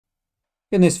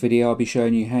In this video I'll be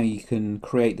showing you how you can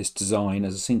create this design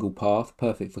as a single path,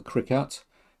 perfect for Cricut,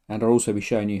 and I'll also be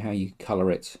showing you how you can colour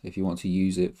it if you want to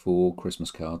use it for Christmas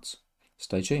cards.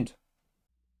 Stay tuned.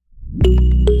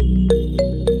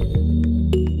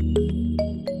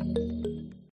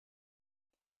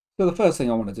 So the first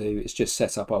thing I want to do is just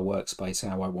set up our workspace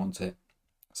how I want it.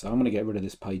 So I'm going to get rid of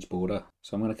this page border.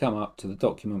 So I'm going to come up to the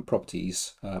Document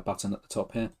Properties button at the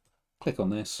top here, click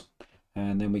on this,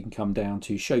 and then we can come down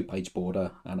to Show Page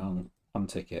Border and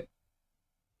untick it.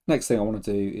 Next thing I want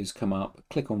to do is come up,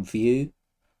 click on View.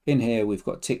 In here we've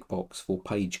got a tick box for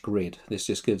Page Grid. This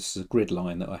just gives us a grid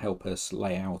line that will help us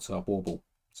lay out our bauble.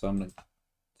 So I'm going to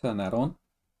turn that on.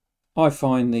 I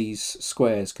find these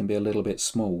squares can be a little bit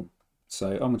small,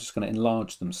 so I'm just going to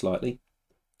enlarge them slightly.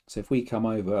 So if we come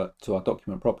over to our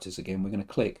Document Properties again, we're going to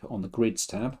click on the Grids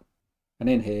tab. And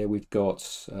in here we've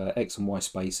got X and Y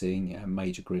spacing and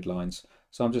major grid lines.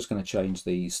 So I'm just going to change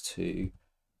these to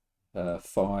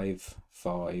 5,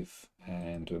 5,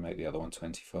 and we'll make the other one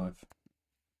 25.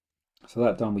 So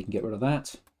that done, we can get rid of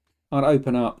that. I'll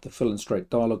open up the Fill and Straight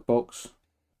dialog box,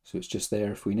 so it's just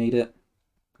there if we need it.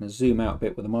 I'm going to zoom out a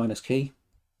bit with the minus key.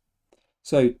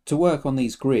 So to work on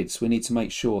these grids, we need to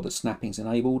make sure that snapping's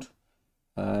enabled.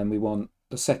 We want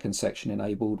the second section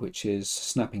enabled, which is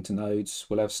snapping to nodes.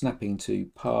 We'll have snapping to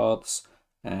paths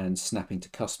and snapping to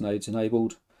custom nodes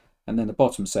enabled. And then the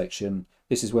bottom section,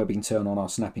 this is where we can turn on our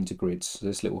snapping to grids. So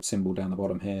this little symbol down the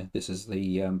bottom here, this is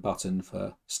the button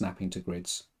for snapping to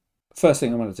grids. First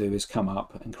thing I'm going to do is come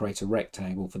up and create a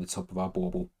rectangle for the top of our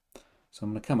bauble. So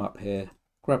I'm going to come up here,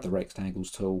 grab the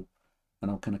rectangles tool, and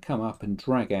I'm going to come up and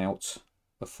drag out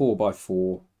a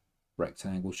 4x4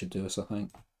 rectangle. Should do us, I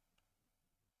think.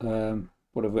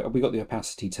 What have we got? The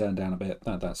opacity turned down a bit.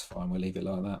 That's fine, we'll leave it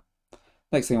like that.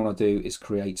 Next thing I want to do is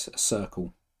create a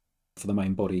circle for the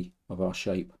main body of our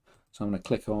shape. So I'm going to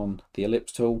click on the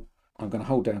ellipse tool. I'm going to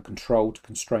hold down Control to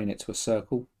constrain it to a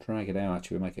circle, drag it out.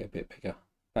 Actually, we'll make it a bit bigger,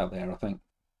 about there I think.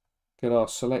 Get our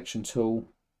selection tool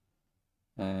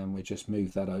and we just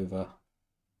move that over.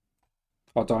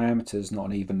 Our diameter is not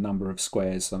an even number of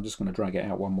squares, so I'm just going to drag it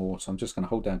out one more. So I'm just going to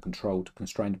hold down Control to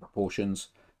constrain the proportions.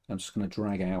 I'm just going to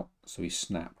drag out so we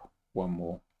snap one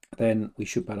more. Then we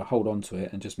should be able to hold on to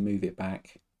it and just move it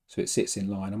back so it sits in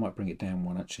line. I might bring it down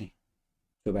one actually,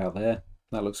 to about there.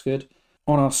 That looks good.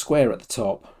 On our square at the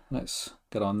top, let's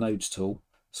get our nodes tool.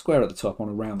 Square at the top, I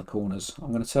want to round the corners.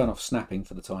 I'm going to turn off snapping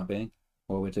for the time being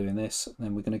while we're doing this. And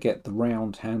then we're going to get the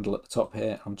round handle at the top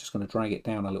here. I'm just going to drag it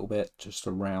down a little bit just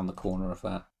around the corner of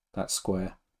that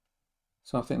square.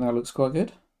 So I think that looks quite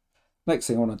good. Next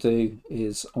thing I want to do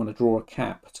is I want to draw a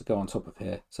cap to go on top of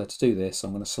here. So to do this,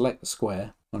 I'm going to select the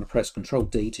square. I'm going to press Ctrl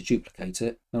D to duplicate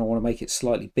it. Then I want to make it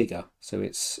slightly bigger so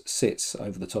it sits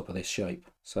over the top of this shape.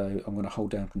 So I'm going to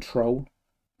hold down Control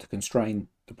to constrain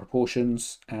the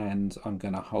proportions, and I'm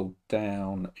going to hold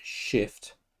down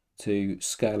Shift to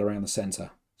scale around the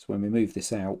center. So when we move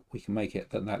this out, we can make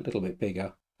it that little bit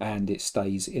bigger and it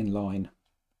stays in line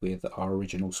with our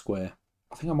original square.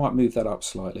 I think I might move that up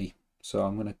slightly. So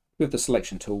I'm going to, with the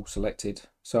selection tool selected,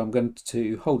 so I'm going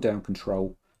to hold down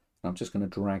Control and I'm just going to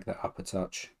drag that up a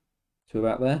touch to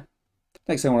about there.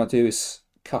 Next thing I want to do is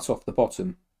cut off the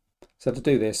bottom. So to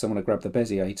do this, I'm going to grab the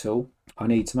Bezier tool. I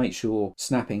need to make sure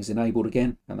snapping's enabled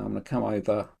again, and I'm going to come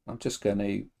over. I'm just going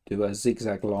to do a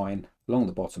zigzag line along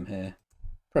the bottom here.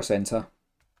 Press Enter.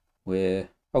 We'll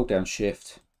hold down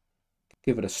Shift,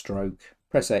 give it a stroke,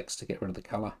 press X to get rid of the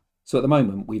colour. So at the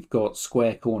moment we've got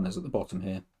square corners at the bottom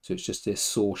here, so it's just this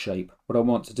saw shape. What I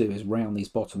want to do is round these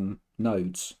bottom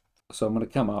nodes. So I'm going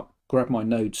to come up, grab my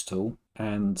nodes tool,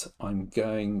 and I'm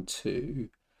going to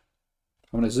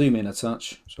zoom in a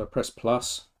touch. So I press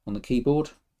plus on the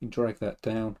keyboard and drag that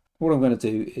down. What I'm going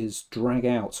to do is drag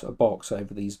out a box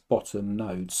over these bottom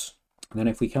nodes. And then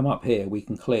if we come up here, we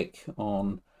can click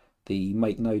on the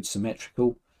Make Node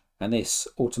Symmetrical, and this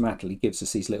automatically gives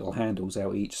us these little handles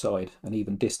out each side and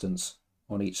even distance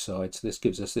on each side. So this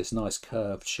gives us this nice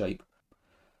curved shape.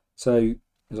 So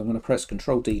as I'm going to press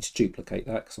Ctrl D to duplicate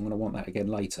that because I'm going to want that again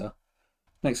later.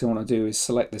 Next thing I want to do is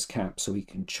select this cap so we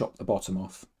can chop the bottom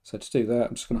off. So to do that,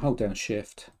 I'm just going to hold down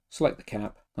Shift, select the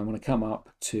cap. I'm going to come up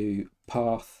to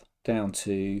Path, down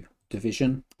to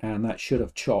Division, and that should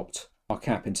have chopped our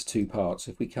cap into two parts.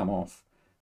 If we come off,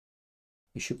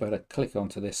 we should be able to click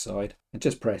onto this side and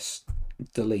just press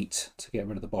Delete to get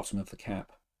rid of the bottom of the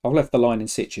cap. I've left the line in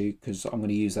situ because I'm going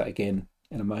to use that again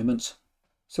in a moment.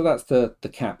 So that's the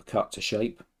cap cut to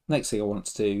shape. Next thing I want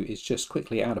to do is just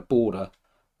quickly add a border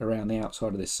around the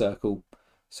outside of this circle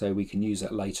so we can use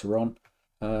that later on.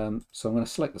 So I'm going to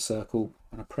select the circle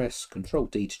and I press Ctrl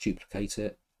D to duplicate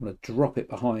it. I'm going to drop it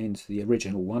behind the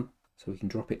original one. so we can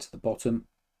drop it to the bottom.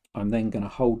 I'm then going to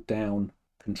hold down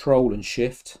Control and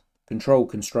Shift. Control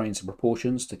constrains the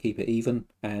proportions to keep it even,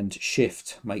 and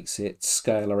Shift makes it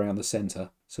scale around the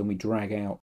center. So when we drag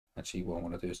out, actually what I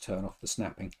want to do is turn off the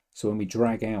snapping. So when we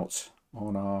drag out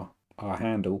on our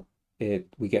handle,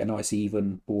 we get a nice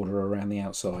even border around the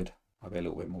outside. I'll be a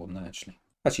little bit more than that actually.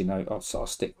 Actually no, I'll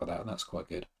stick with that, and that's quite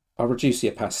good. I'll reduce the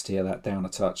opacity of that down a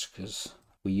touch because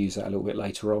we use that a little bit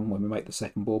later on when we make the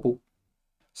second bauble.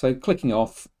 So clicking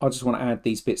off, I just want to add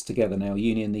these bits together now,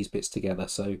 union these bits together.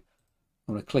 So I'm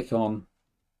going to click on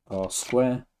our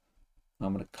square.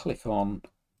 I'm going to click on,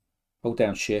 hold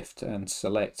down Shift and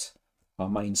select our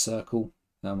main circle.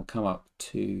 Then we'll come up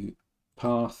to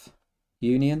Path,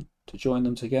 Union to join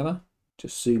them together.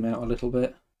 Just zoom out a little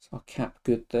bit. Is our cap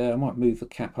good there? I might move the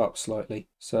cap up slightly.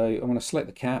 So I'm going to select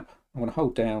the cap. I'm going to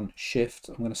hold down Shift.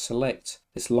 I'm going to select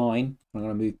this line. I'm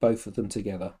going to move both of them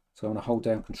together. So I'm going to hold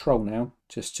down Control now,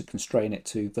 just to constrain it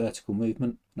to vertical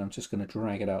movement. And I'm just going to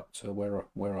drag it up to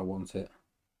where I want it.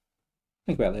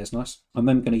 Think about there's nice. I'm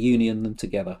then going to union them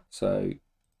together. So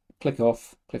click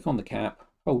off, click on the cap,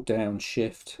 hold down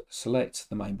Shift, select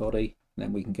the main body. And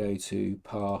then we can go to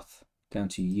Path, down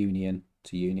to union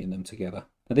them together.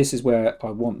 Now this is where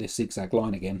I want this zigzag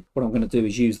line again. What I'm going to do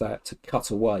is use that to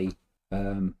cut away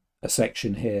a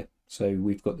section here. So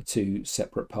we've got the two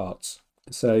separate parts.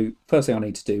 So first thing I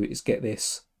need to do is get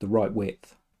this the right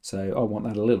width. So I want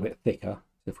that a little bit thicker.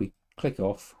 So if we click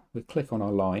off, we click on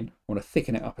our line, I want to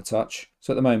thicken it up a touch.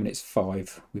 So at the moment it's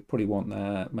 5. We probably want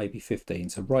that maybe 15.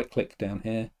 So right click down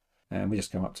here and we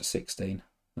just come up to 16.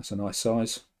 That's a nice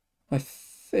size. I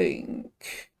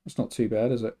think it's not too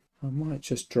bad, is it? I might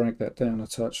just drag that down a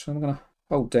touch. So I'm going to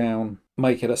hold down,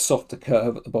 make it a softer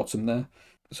curve at the bottom there.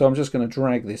 So I'm just going to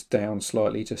drag this down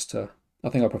slightly just to, I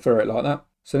think I prefer it like that.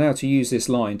 So now to use this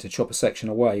line to chop a section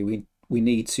away, we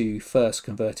need to first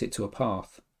convert it to a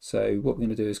path. So what we're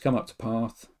going to do is come up to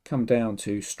Path, come down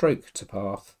to Stroke to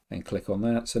Path, and click on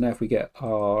that. So now if we get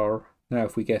our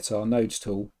Nodes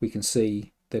tool, we can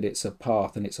see that it's a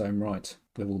path in its own right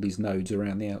with all these nodes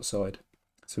around the outside.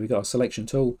 So we've got our Selection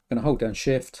tool. I'm going to hold down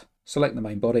Shift, select the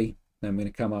main body, then I'm going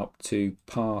to come up to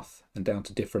Path and down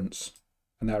to Difference,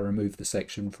 and that'll remove the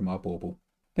section from our bauble.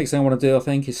 Next thing I want to do, I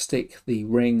think, is stick the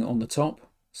ring on the top.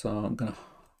 So I'm going to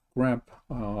grab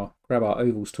our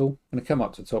ovals tool. I'm going to come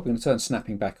up to the top. We're going to turn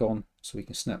snapping back on so we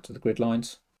can snap to the grid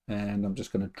lines. And I'm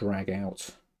just going to drag out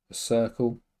a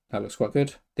circle. That looks quite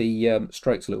good. The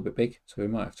stroke's a little bit big, so we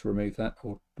might have to remove that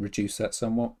or reduce that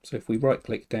somewhat. So if we right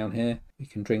click down here, we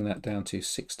can bring that down to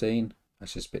 16.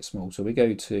 That's just a bit small. So we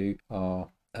go to our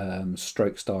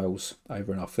stroke styles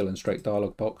over in our fill and stroke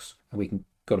dialog box, and we can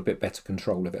got a bit better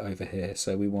control of it over here.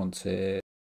 So we want it,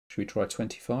 should we try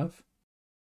 25?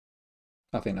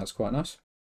 I think that's quite nice.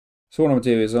 So what I'm going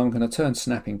to do is I'm going to turn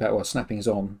snapping back. Well, snapping is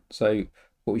on. So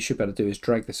what we should be able to do is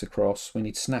drag this across. We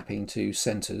need snapping to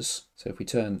centers. So if we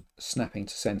turn snapping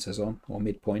to centers on, or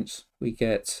midpoints, we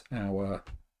get our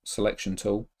selection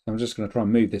tool. I'm just going to try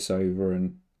and move this over,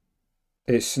 and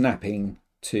it's snapping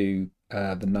to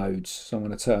the nodes. So I'm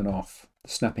going to turn off the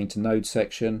snapping to node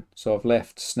section. So I've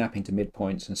left snapping to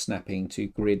midpoints and snapping to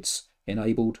grids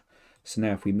enabled. So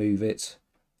now if we move it,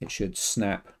 it should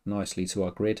snap nicely to our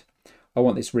grid. I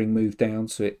want this ring moved down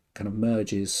so it kind of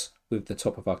merges with the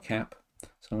top of our cap.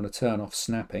 So I'm going to turn off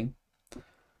snapping. I'm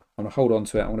going to hold on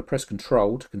to it. I'm going to press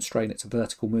Control to constrain it to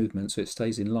vertical movement so it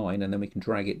stays in line, and then we can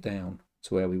drag it down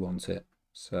to where we want it.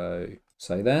 So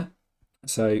say there.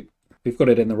 So we've got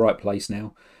it in the right place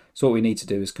now. So what we need to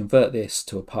do is convert this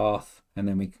to a path, and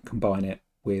then we can combine it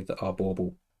with our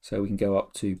bauble. So we can go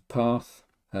up to Path,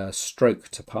 Stroke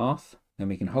to Path, then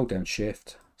we can hold down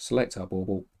Shift, select our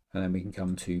bauble, and then we can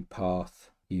come to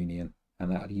Path, Union,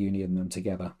 and that'll union them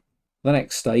together. The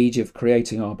next stage of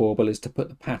creating our bauble is to put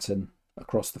the pattern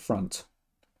across the front.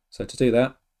 So to do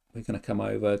that, we're going to come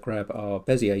over, grab our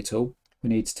Bezier tool. We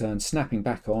need to turn snapping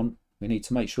back on. We need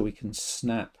to make sure we can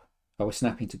snap. Oh, we're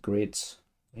snapping to grids.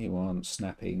 We want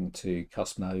snapping to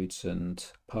cusp nodes and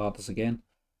paths again.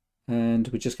 And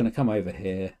we're just going to come over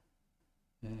here,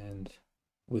 and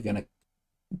we're going to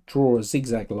draw a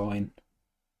zigzag line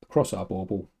across our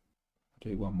bauble.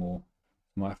 Do one more.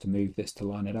 Might have to move this to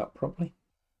line it up properly.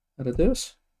 That'll do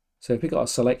us. So if we've got our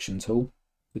selection tool,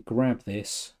 we grab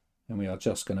this and we are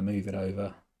just going to move it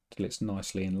over till it's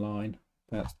nicely in line.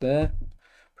 That's there.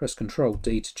 Press Ctrl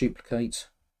D to duplicate,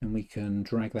 and we can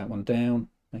drag that one down,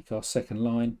 make our second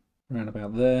line around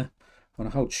about there. I'm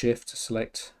going to hold Shift to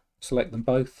select them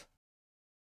both.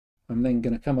 I'm then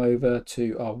going to come over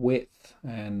to our width,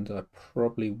 and I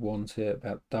probably want it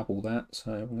about double that,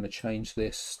 so I'm going to change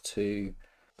this to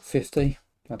 50,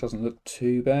 That doesn't look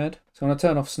too bad. So I'm going to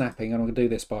turn off snapping, and I'm going to do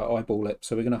this by eyeball it.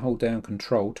 So we're going to hold down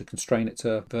Control to constrain it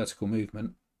to vertical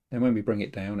movement. Then when we bring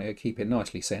it down, it'll keep it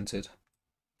nicely centered,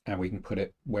 and we can put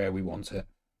it where we want it.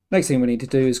 Next thing we need to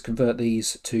do is convert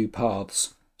these to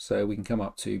paths. So we can come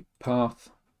up to Path,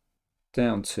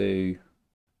 down to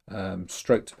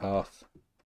Stroke to Path.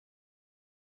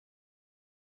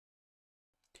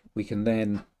 We can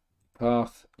then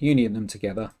Path, union them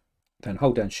together, then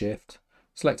hold down Shift,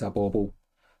 select our bauble,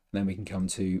 and then we can come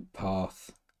to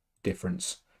Path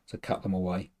Difference to cut them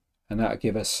away. And that'll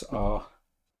give us our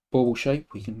bauble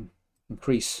shape. We can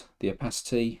increase the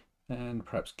opacity and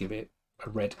perhaps give it a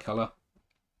red colour.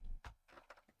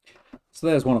 So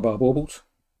there's one of our baubles.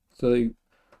 So I'm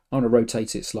going to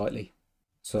rotate it slightly.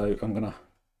 So I'm going to,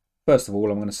 first of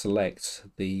all, I'm going to select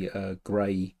the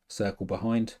grey circle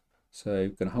behind. So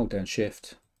I'm going to hold down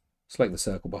Shift, select the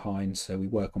circle behind, so we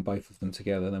work on both of them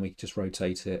together, then we can just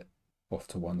rotate it off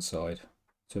to one side.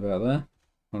 So about there,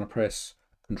 I'm going to press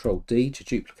Control D to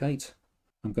duplicate.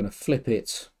 I'm going to flip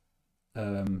it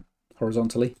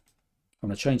horizontally. I'm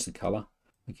going to change the colour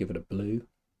and give it a blue.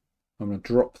 I'm going to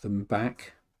drop them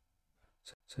back.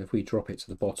 So if we drop it to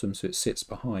the bottom so it sits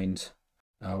behind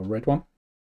our red one,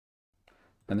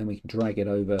 and then we can drag it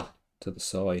over to the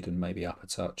side and maybe up a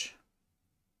touch,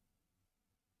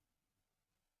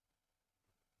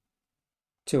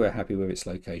 till we're happy with its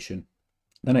location.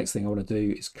 The next thing I want to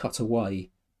do is cut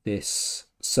away this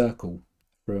circle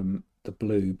from the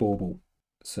blue bauble.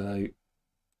 So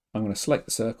I'm going to select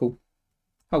the circle,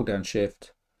 hold down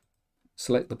Shift,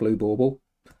 select the blue bauble,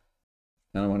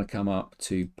 and I want to come up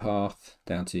to Path,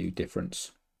 down to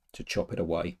Difference to chop it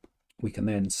away. We can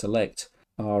then select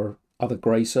our other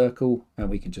grey circle and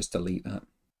we can just delete that.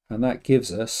 And that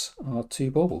gives us our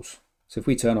two baubles. So if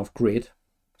we turn off Grid,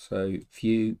 so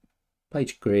View,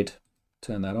 Page Grid,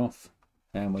 turn that off,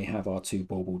 and we have our two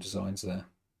bauble designs there.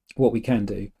 What we can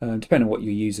do, depending on what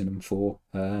you're using them for,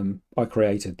 I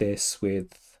created this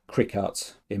with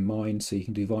Cricut in mind, so you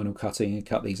can do vinyl cutting and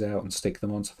cut these out and stick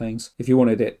them onto things. If you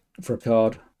wanted it for a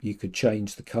card, you could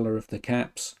change the colour of the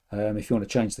caps. If you want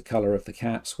to change the colour of the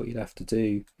caps, what you'd have to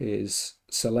do is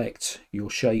select your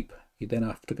shape. You then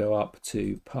have to go up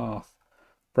to Path,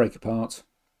 Break Apart,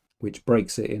 which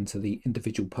breaks it into the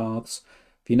individual paths.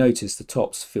 If you notice the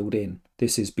top's filled in,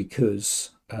 this is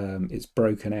because it's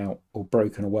broken out or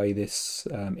broken away this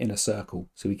inner circle.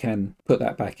 So we can put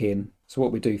that back in. So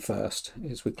what we do first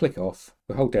is we click off,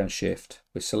 we hold down Shift,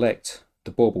 we select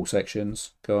the bauble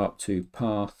sections, go up to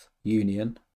Path,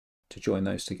 Union to join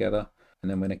those together,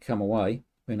 and then when they come away,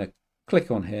 we're going to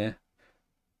click on here.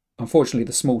 Unfortunately,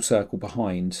 the small circle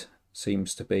behind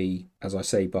seems to be, as I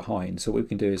say, behind. So what we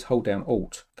can do is hold down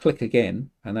Alt, click again,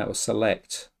 and that will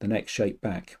select the next shape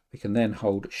back. We can then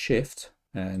hold Shift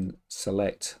and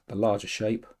select the larger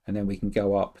shape, and then we can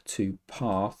go up to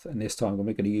Path, and this time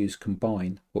we're going to use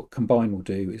Combine. What Combine will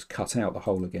do is cut out the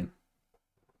hole again,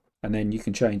 and then you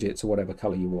can change it to whatever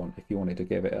colour you want. If you wanted to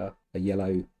give it a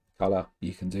yellow colour,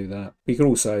 you can do that. We can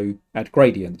also add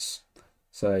gradients.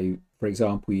 So for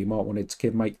example, you might want it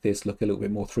to make this look a little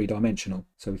bit more three-dimensional.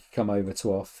 So we can come over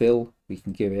to our fill, we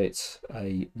can give it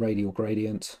a radial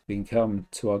gradient. We can come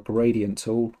to our gradient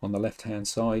tool on the left-hand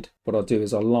side. What I'll do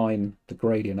is I'll line the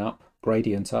gradient up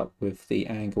with the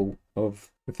angle of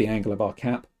our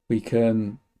cap. We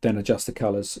can then adjust the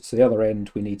colours. So the other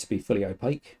end we need to be fully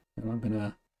opaque, and I'm going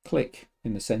to click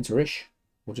in the centre-ish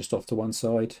or just off to one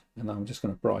side, and I'm just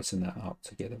going to brighten that up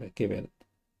to give it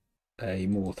a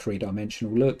more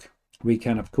three-dimensional look. We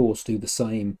can of course do the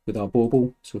same with our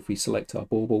bauble. So if we select our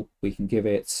bauble, we can give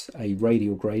it a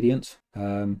radial gradient.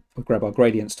 We'll grab our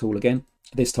gradients tool again.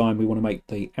 This time we want to make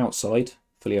the outside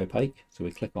fully opaque, so we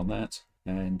click on that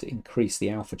and increase the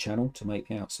alpha channel to make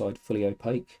the outside fully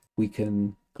opaque. We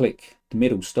can click the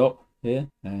middle stop here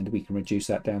and we can reduce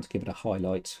that down to give it a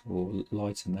highlight, or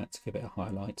lighten that to give it a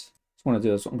highlight. So what I'm going to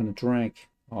do is I'm going to drag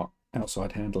our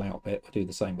outside handle out a bit. I'll do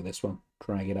the same with this one,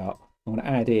 drag it up. I'm going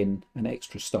to add in an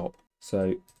extra stop.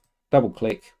 So double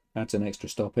click, adds an extra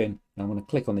stop in, and I'm going to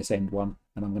click on this end one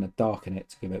and I'm going to darken it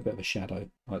to give it a bit of a shadow,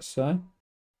 like so.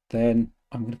 Then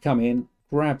I'm going to come in,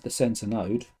 grab the center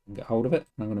node and get hold of it,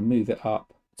 and I'm going to move it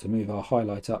up to move our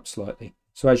highlight up slightly.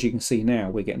 So as you can see now,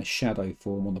 we're getting a shadow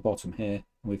form on the bottom here,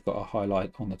 and we've got a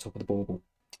highlight on the top of the bauble.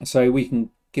 So we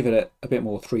can give it a bit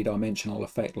more three-dimensional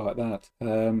effect like that.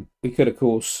 We could of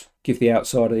course give the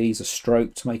outside of these a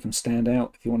stroke to make them stand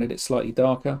out if you wanted it slightly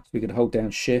darker. So we could hold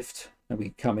down Shift and we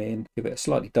could come in, give it a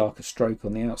slightly darker stroke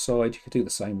on the outside. You could do the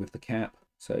same with the cap.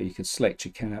 So you could select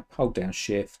your cap, hold down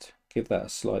Shift, give that a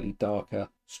slightly darker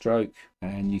stroke,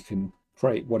 and you can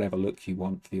create whatever look you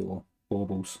want for your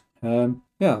baubles.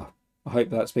 Yeah, I hope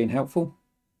that's been helpful.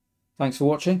 Thanks for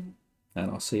watching,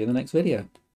 and I'll see you in the next video.